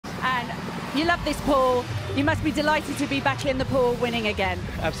You love this pool. You must be delighted to be back in the pool winning again.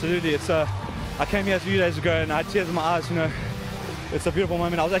 Absolutely. I came here a few days ago and I had tears in my eyes, you know. It's a beautiful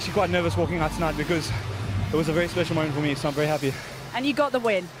moment. I was actually quite nervous walking out tonight because it was a very special moment for me, so I'm very happy. And you got the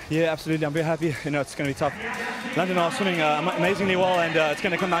win. Yeah, absolutely. I'm very happy. You know, it's going to be tough. London are swimming amazingly well, and it's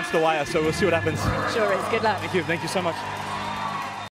going to come down to the wire, so we'll see what happens. Sure is. Good luck. Thank you. Thank you so much.